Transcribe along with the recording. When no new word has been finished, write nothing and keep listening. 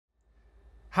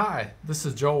Hi, this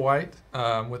is Joel White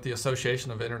with the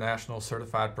Association of International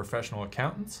Certified Professional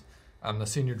Accountants. I'm the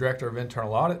Senior Director of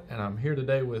Internal Audit, and I'm here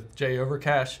today with Jay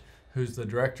Overcash, who's the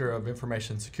Director of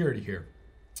Information Security here.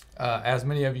 As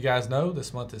many of you guys know,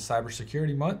 this month is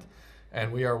Cybersecurity Month,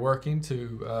 and we are working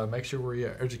to make sure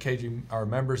we're educating our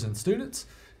members and students.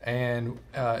 And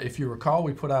if you recall,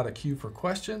 we put out a queue for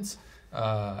questions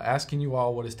asking you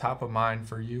all what is top of mind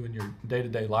for you in your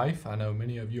day-to-day life. I know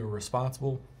many of you are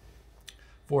responsible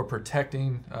for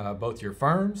protecting both your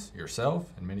firms,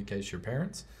 yourself, in many cases your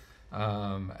parents,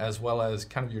 as well as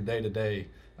kind of your day-to-day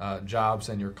jobs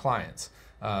and your clients.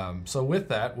 So with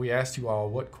that, we asked you all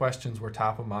what questions were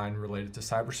top of mind related to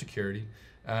cybersecurity,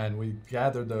 and we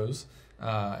gathered those,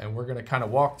 and we're going to kind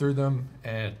of walk through them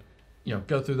and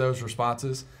go through those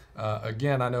responses.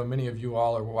 Again, I know many of you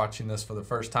all are watching this for the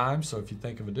first time, so if you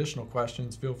think of additional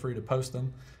questions, feel free to post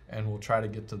them, and we'll try to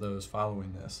get to those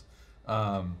following this.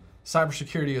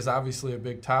 Cybersecurity is obviously a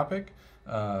big topic.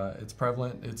 It's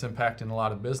prevalent. It's impacting a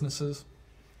lot of businesses.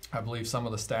 I believe some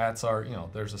of the stats are,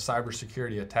 there's a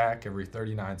cybersecurity attack every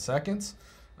 39 seconds.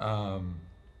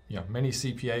 Many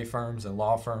CPA firms and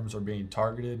law firms are being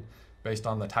targeted based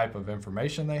on the type of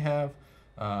information they have.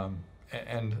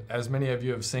 And as many of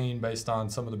you have seen, based on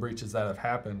some of the breaches that have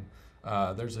happened,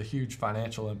 there's a huge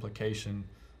financial implication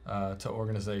to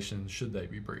organizations should they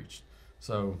be breached.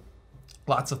 So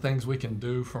lots of things we can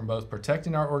do from both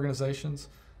protecting our organizations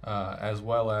as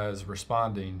well as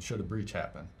responding should a breach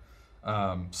happen.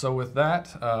 So with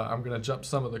that, I'm going to jump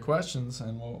some of the questions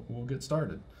and we'll get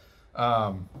started.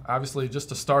 Obviously, just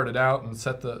to start it out and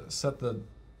set the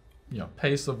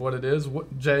pace of what it is,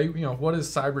 Jay, what is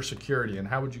cybersecurity and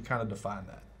how would you kind of define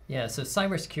that? Yeah, so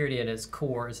cybersecurity at its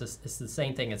core is the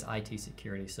same thing as IT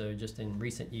security. So just in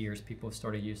recent years, people have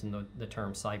started using the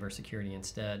term cybersecurity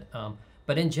instead.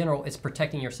 But in general, it's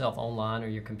protecting yourself online or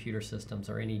your computer systems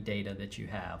or any data that you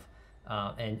have.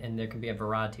 And there can be a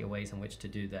variety of ways in which to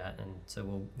do that. And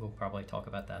so we'll probably talk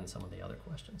about that in some of the other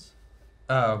questions.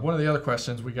 One of the other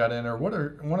questions we got in are, what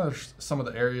are some of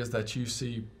the areas that you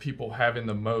see people having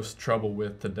the most trouble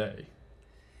with today?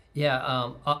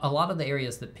 Yeah, a lot of the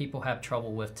areas that people have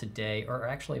trouble with today are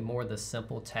actually more the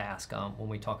simple task when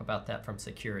we talk about that from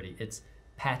security. It's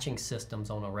patching systems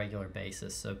on a regular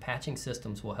basis. So patching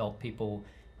systems will help people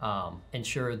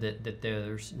ensure that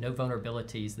there's no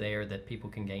vulnerabilities there that people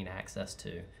can gain access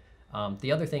to.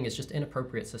 The other thing is just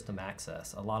inappropriate system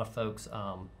access. A lot of folks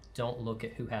don't look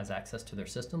at who has access to their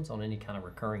systems on any kind of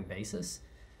recurring basis.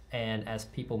 And as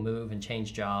people move and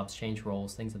change jobs, change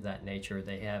roles, things of that nature,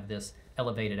 they have this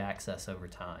elevated access over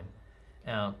time.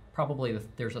 Probably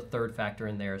there's a third factor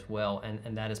in there as well,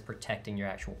 and that is protecting your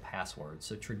actual passwords.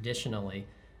 So traditionally,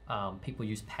 people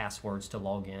use passwords to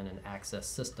log in and access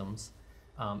systems,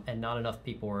 and not enough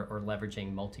people are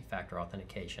leveraging multi-factor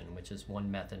authentication, which is one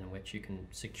method in which you can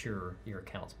secure your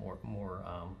accounts more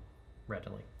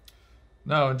readily.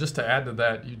 No, and just to add to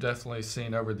that, you've definitely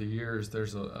seen over the years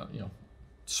there's a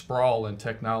sprawl in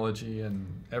technology,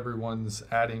 and everyone's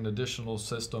adding additional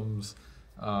systems.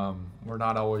 We're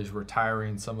not always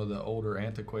retiring some of the older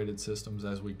antiquated systems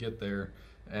as we get there,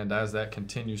 and as that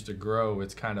continues to grow,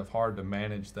 it's kind of hard to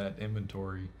manage that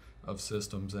inventory of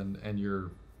systems, and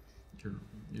your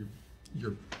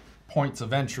points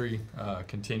of entry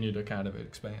continue to kind of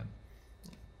expand.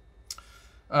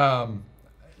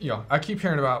 I keep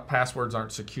hearing about passwords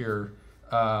aren't secure.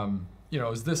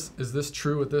 Is this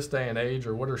true at this day and age,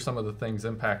 or what are some of the things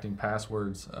impacting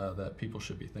passwords that people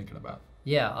should be thinking about?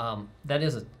 Yeah, that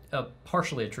is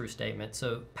partially a true statement.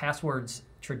 So passwords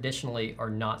traditionally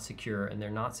are not secure, and they're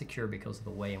not secure because of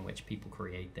the way in which people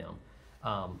create them.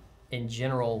 In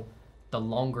general, the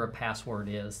longer a password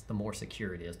is, the more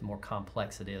secure it is, the more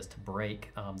complex it is to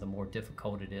break, the more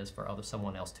difficult it is for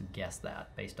someone else to guess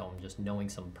that based on just knowing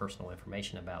some personal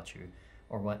information about you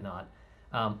or whatnot.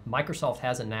 Microsoft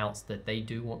has announced that they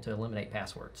do want to eliminate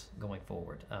passwords going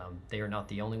forward. They are not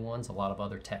the only ones. A lot of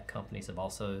other tech companies have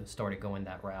also started going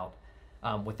that route.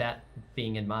 With that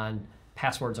being in mind,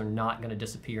 passwords are not going to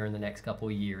disappear in the next couple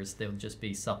of years. They'll just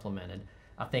be supplemented.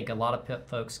 I think a lot of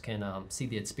folks can see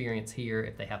the experience here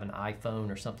if they have an iPhone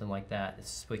or something like that.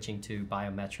 It's switching to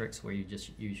biometrics where you just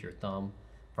use your thumb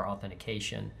for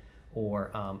authentication.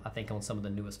 Or I think on some of the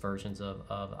newest versions of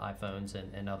iPhones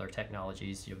and other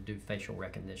technologies, you'll do facial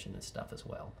recognition and stuff as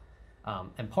well.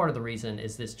 And part of the reason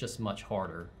is it's just much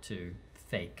harder to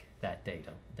fake that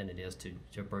data than it is to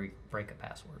break a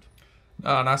password.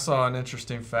 And I saw an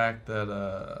interesting fact that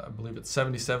I believe it's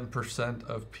 77%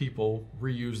 of people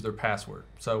reuse their password.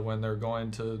 So when they're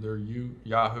going to their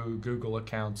Yahoo, Google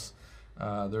accounts,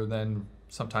 they're then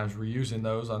sometimes reusing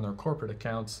those on their corporate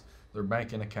accounts their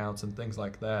banking accounts and things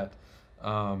like that.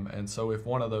 And so if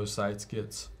one of those sites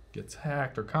gets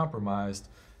hacked or compromised,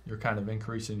 you're kind of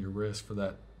increasing your risk for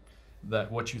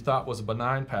that what you thought was a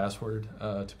benign password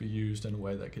to be used in a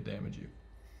way that could damage you.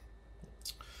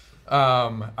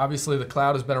 Obviously, the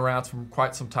cloud has been around for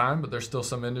quite some time, but there's still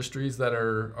some industries that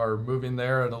are moving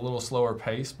there at a little slower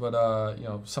pace. But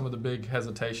some of the big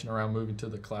hesitation around moving to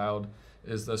the cloud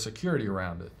is the security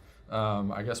around it.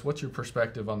 I guess, what's your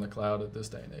perspective on the cloud at this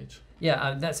day and age?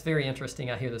 Yeah, that's very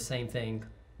interesting. I hear the same thing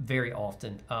very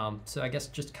often. So I guess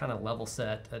just kind of level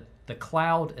set, the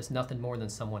cloud is nothing more than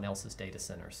someone else's data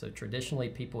center. So traditionally,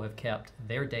 people have kept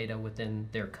their data within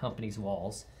their company's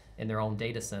walls in their own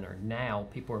data center. Now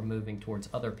people are moving towards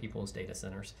other people's data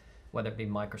centers, whether it be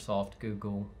Microsoft,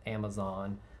 Google,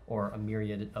 Amazon, or a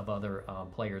myriad of other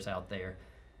players out there.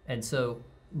 And so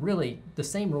really the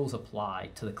same rules apply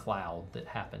to the cloud that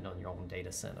happened on your own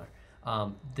data center.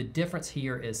 The difference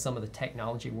here is some of the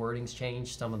technology wording's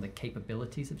changed, some of the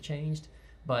capabilities have changed,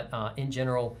 but in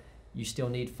general, you still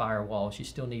need firewalls, you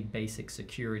still need basic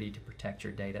security to protect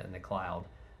your data in the cloud.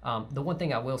 The one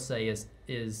thing I will say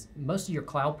is most of your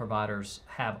cloud providers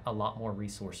have a lot more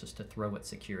resources to throw at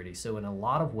security. So in a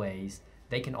lot of ways,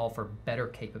 they can offer better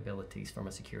capabilities from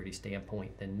a security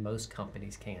standpoint than most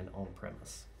companies can on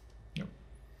premise. Yep.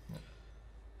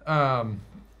 A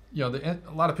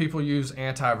lot of people use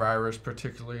antivirus,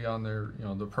 particularly on their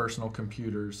the personal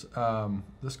computers.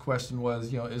 This question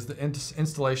was, is the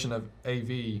installation of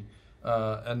AV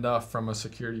enough from a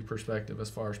security perspective as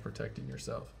far as protecting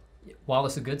yourself? While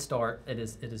it's a good start, it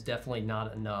is definitely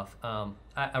not enough.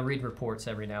 I read reports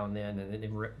every now and then, and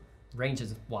it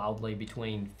ranges wildly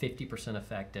between 50%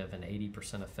 effective and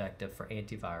 80% effective for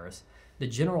antivirus. The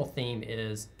general theme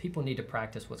is people need to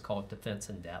practice what's called defense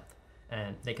in depth,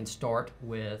 and they can start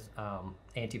with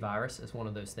antivirus as one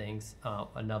of those things.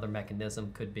 Another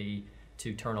mechanism could be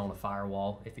to turn on a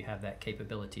firewall if you have that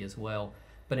capability as well.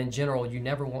 But in general, you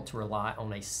never want to rely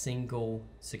on a single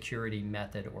security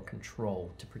method or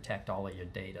control to protect all of your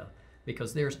data,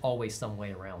 because there's always some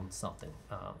way around something.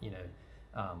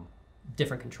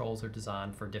 Different controls are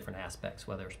designed for different aspects,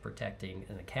 whether it's protecting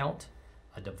an account,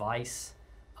 a device,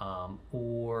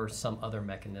 or some other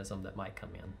mechanism that might come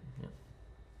in.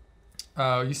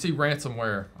 Yeah. You see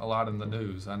ransomware a lot in the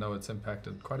news. I know it's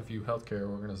impacted quite a few healthcare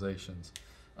organizations.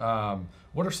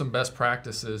 What are some best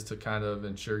practices to kind of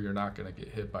ensure you're not going to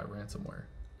get hit by ransomware?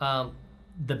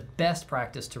 The best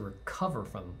practice to recover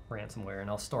from ransomware, and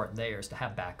I'll start there, is to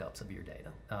have backups of your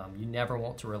data. You never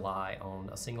want to rely on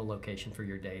a single location for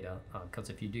your data, because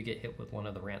if you do get hit with one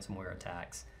of the ransomware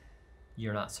attacks,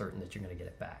 you're not certain that you're going to get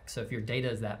it back. So if your data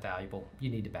is that valuable, you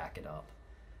need to back it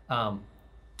up.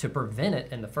 To prevent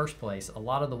it in the first place, a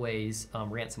lot of the ways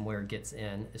ransomware gets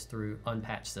in is through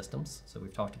unpatched systems. So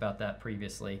we've talked about that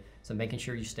previously. So making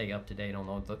sure you stay up to date on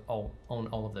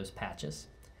all of those patches.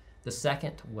 The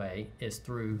second way is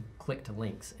through click to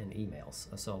links in emails.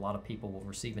 So a lot of people will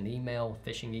receive an email,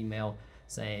 phishing email,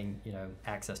 saying,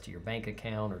 access to your bank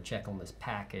account or check on this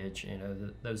package.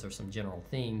 Those are some general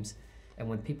themes. And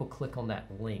when people click on that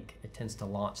link, it tends to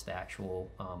launch the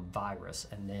actual virus,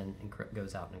 and then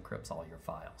goes out and encrypts all your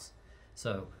files.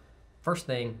 So first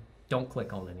thing, don't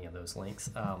click on any of those links.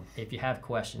 If you have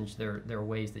questions, there are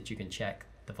ways that you can check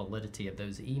the validity of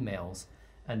those emails.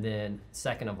 And then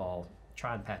second of all,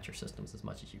 try and patch your systems as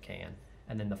much as you can.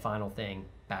 And then the final thing,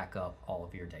 back up all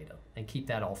of your data and keep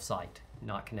that off-site,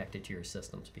 not connected to your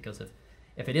systems, because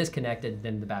if it is connected,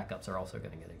 then the backups are also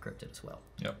going to get encrypted as well.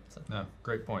 Yep. So. No,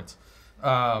 great points.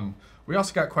 We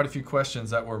also got quite a few questions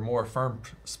that were more firm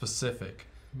specific.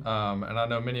 And I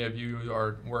know many of you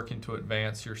are working to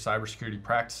advance your cybersecurity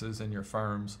practices in your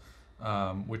firms,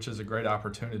 which is a great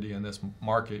opportunity in this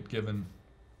market, given,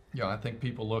 I think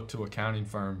people look to accounting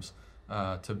firms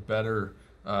to better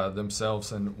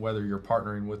themselves, and whether you're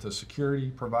partnering with a security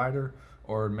provider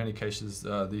or in many cases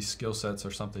these skill sets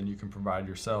are something you can provide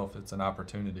yourself. It's an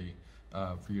opportunity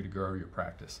for you to grow your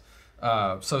practice.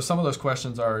 So some of those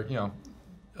questions are,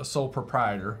 a sole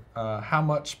proprietor, how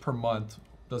much per month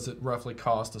does it roughly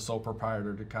cost a sole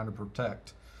proprietor to kind of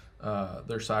protect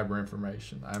their cyber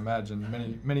information? I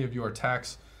imagine many of you are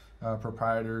tax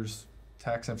proprietors.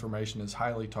 Tax information is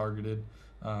highly targeted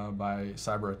by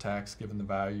cyber attacks, given the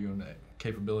value and the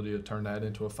capability to turn that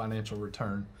into a financial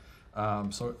return.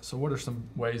 So what are some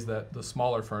ways that the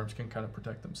smaller firms can kind of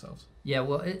protect themselves? Yeah,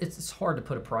 well, it's hard to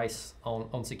put a price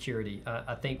on security.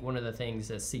 I think one of the things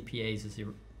as CPAs is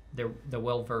they're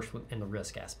well versed in the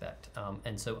risk aspect,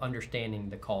 and so understanding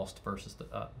the cost versus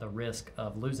the risk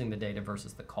of losing the data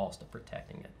versus the cost of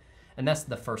protecting it. And that's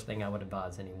the first thing I would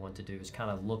advise anyone to do, is kind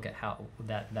of look at how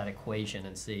that equation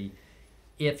and see,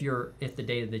 if the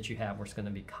data that you have was going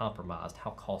to be compromised,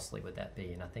 how costly would that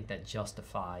be? And I think that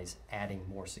justifies adding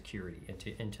more security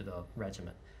into the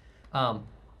regimen.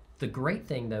 The great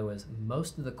thing though is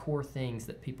most of the core things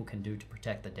that people can do to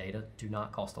protect the data do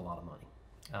not cost a lot of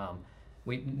money.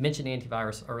 We mentioned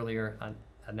antivirus earlier.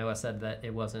 I know I said that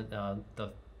it wasn't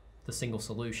the single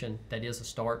solution. That is a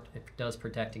start. It does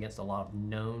protect against a lot of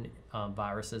known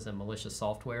viruses and malicious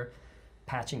software.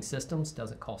 Patching systems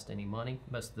doesn't cost any money.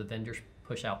 Most of the vendors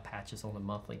push out patches on a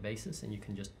monthly basis, and you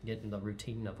can just get in the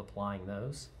routine of applying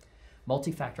those.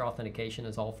 Multi-factor authentication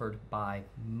is offered by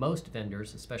most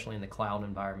vendors, especially in the cloud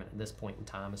environment at this point in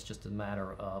time. It's just a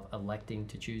matter of electing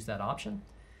to choose that option.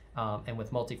 And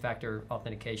with multi-factor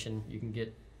authentication, you can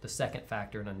get the second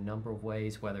factor in a number of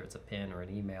ways, whether it's a PIN or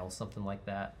an email, something like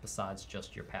that, besides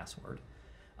just your password.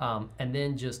 And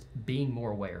then just being more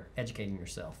aware, educating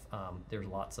yourself. There's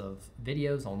lots of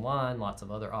videos online, lots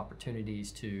of other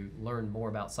opportunities to learn more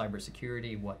about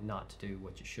cybersecurity, what not to do,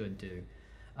 what you should do.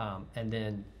 And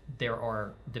then there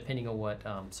are, depending on what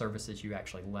services you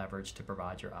actually leverage to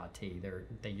provide your IT,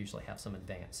 they usually have some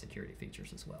advanced security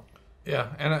features as well. Yeah,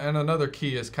 and another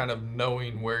key is kind of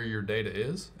knowing where your data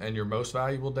is and your most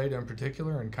valuable data in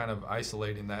particular, and kind of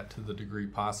isolating that to the degree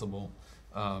possible,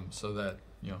 so that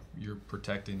you're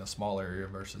protecting a small area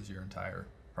versus your entire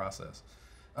process.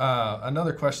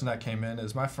 Another question that came in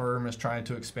is, my firm is trying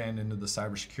to expand into the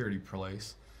cybersecurity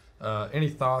place. Any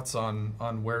thoughts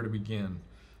on where to begin?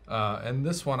 And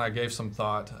this one I gave some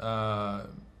thought.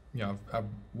 I've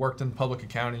worked in public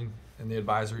accounting in the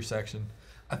advisory section.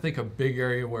 I think a big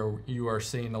area where you are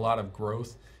seeing a lot of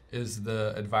growth is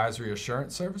the advisory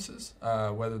assurance services,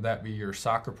 whether that be your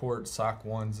SOC reports, SOC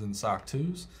 1s and SOC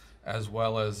 2s, as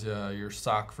well as your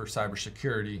SOC for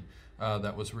cybersecurity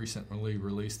that was recently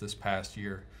released this past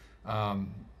year. A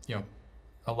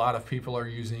lot of people are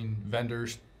using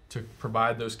vendors to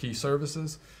provide those key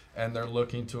services, and they're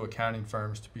looking to accounting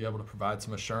firms to be able to provide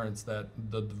some assurance that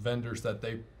the vendors that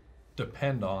they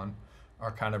depend on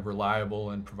are kind of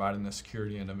reliable in providing the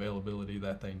security and availability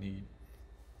that they need.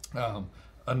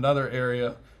 Another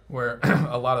area where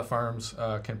a lot of firms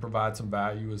can provide some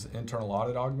value is internal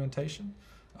audit augmentation.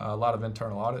 A lot of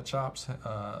internal audit shops,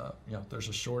 there's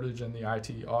a shortage in the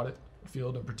IT audit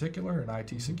field in particular, and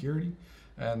IT security,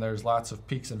 and there's lots of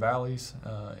peaks and valleys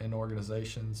in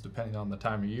organizations depending on the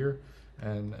time of year.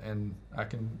 And I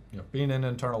can, being in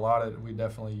internal audit, we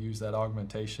definitely use that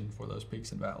augmentation for those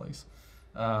peaks and valleys.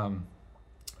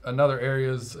 Another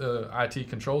area is IT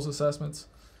controls assessments.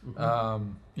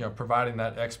 Mm-hmm. Providing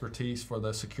that expertise for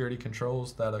the security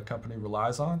controls that a company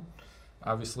relies on.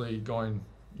 Obviously, going,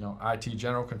 IT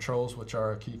general controls, which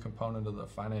are a key component of the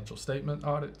financial statement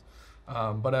audit,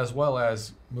 but as well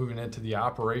as moving into the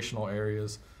operational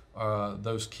areas,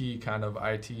 those key kind of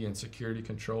IT and security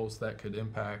controls that could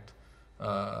impact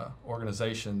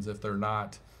organizations if they're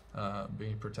not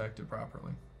being protected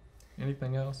properly.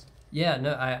 Anything else? Yeah,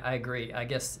 no, I agree. I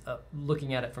guess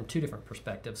looking at it from two different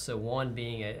perspectives. So one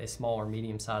being a small or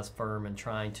medium-sized firm and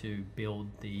trying to build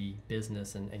the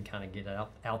business and kind of get it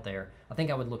out there. I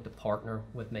think I would look to partner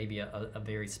with maybe a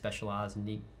very specialized,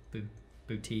 neat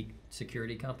boutique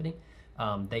security company.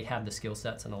 They have the skill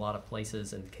sets in a lot of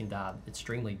places and can dive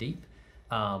extremely deep.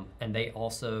 And they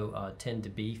also tend to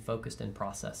be focused in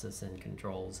processes and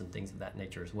controls and things of that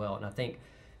nature as well. And I think,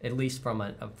 at least from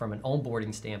an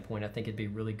onboarding standpoint, I think it'd be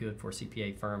really good for a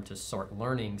CPA firm to start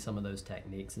learning some of those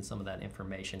techniques and some of that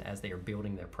information as they are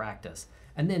building their practice.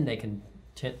 And then they can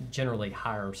generally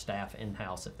hire staff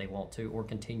in-house if they want to, or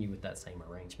continue with that same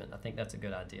arrangement. I think that's a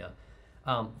good idea.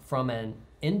 From an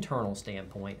internal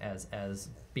standpoint, as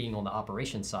being on the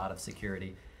operations side of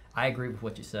security, I agree with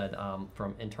what you said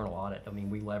from internal audit. I mean,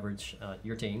 we leverage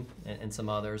your team and some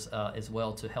others as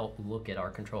well to help look at our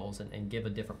controls and give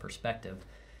a different perspective.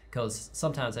 Because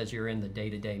sometimes as you're in the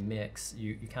day-to-day mix,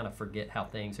 you kind of forget how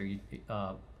things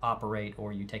operate,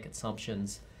 or you take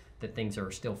assumptions that things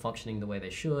are still functioning the way they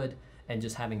should, and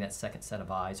just having that second set of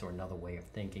eyes or another way of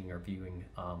thinking or viewing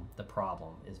the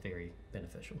problem is very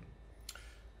beneficial.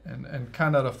 And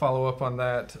kind of to follow up on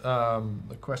that,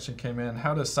 the question came in,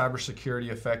 how does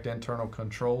cybersecurity affect internal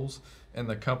controls in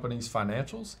the company's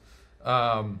financials?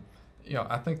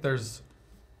 I think there's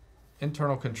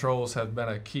internal controls have been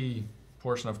a key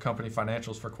portion of company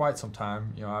financials for quite some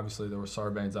time. Obviously there was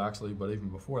Sarbanes-Oxley, but even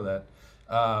before that,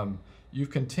 you've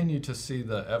continued to see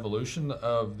the evolution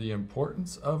of the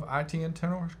importance of IT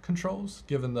internal controls,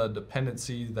 given the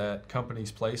dependency that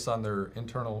companies place on their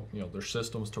internal, their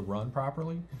systems to run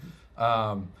properly.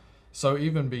 Mm-hmm. So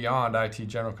even beyond IT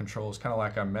general controls, kind of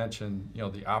like I mentioned,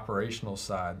 the operational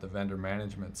side, the vendor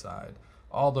management side,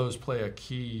 all those play a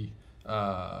key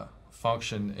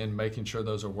function in making sure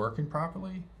those are working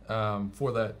properly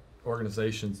for that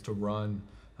organizations to run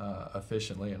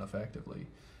efficiently and effectively.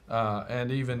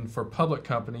 And even for public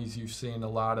companies, you've seen a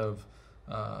lot of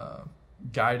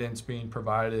guidance being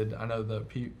provided. I know the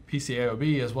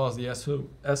PCAOB as well as the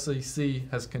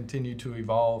SEC has continued to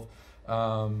evolve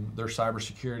their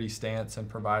cybersecurity stance and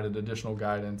provided additional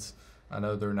guidance. I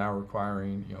know they're now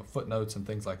requiring footnotes and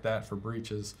things like that for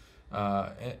breaches.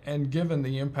 And given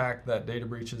the impact that data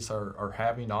breaches are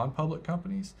having on public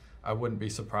companies, I wouldn't be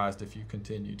surprised if you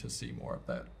continue to see more of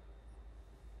that.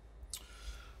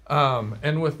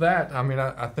 And with that, I mean,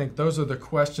 I think those are the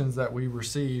questions that we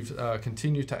received.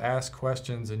 Continue to ask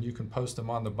questions, and you can post them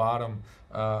on the bottom.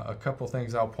 A couple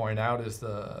things I'll point out is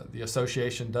the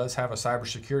association does have a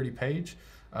cybersecurity page.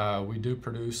 We do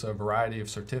produce a variety of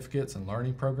certificates and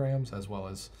learning programs, as well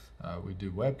as we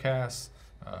do webcasts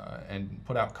and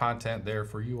put out content there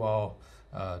for you all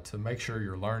to make sure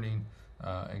you're learning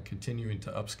and continuing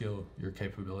to upskill your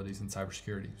capabilities in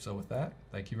cybersecurity. So with that,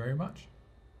 thank you very much.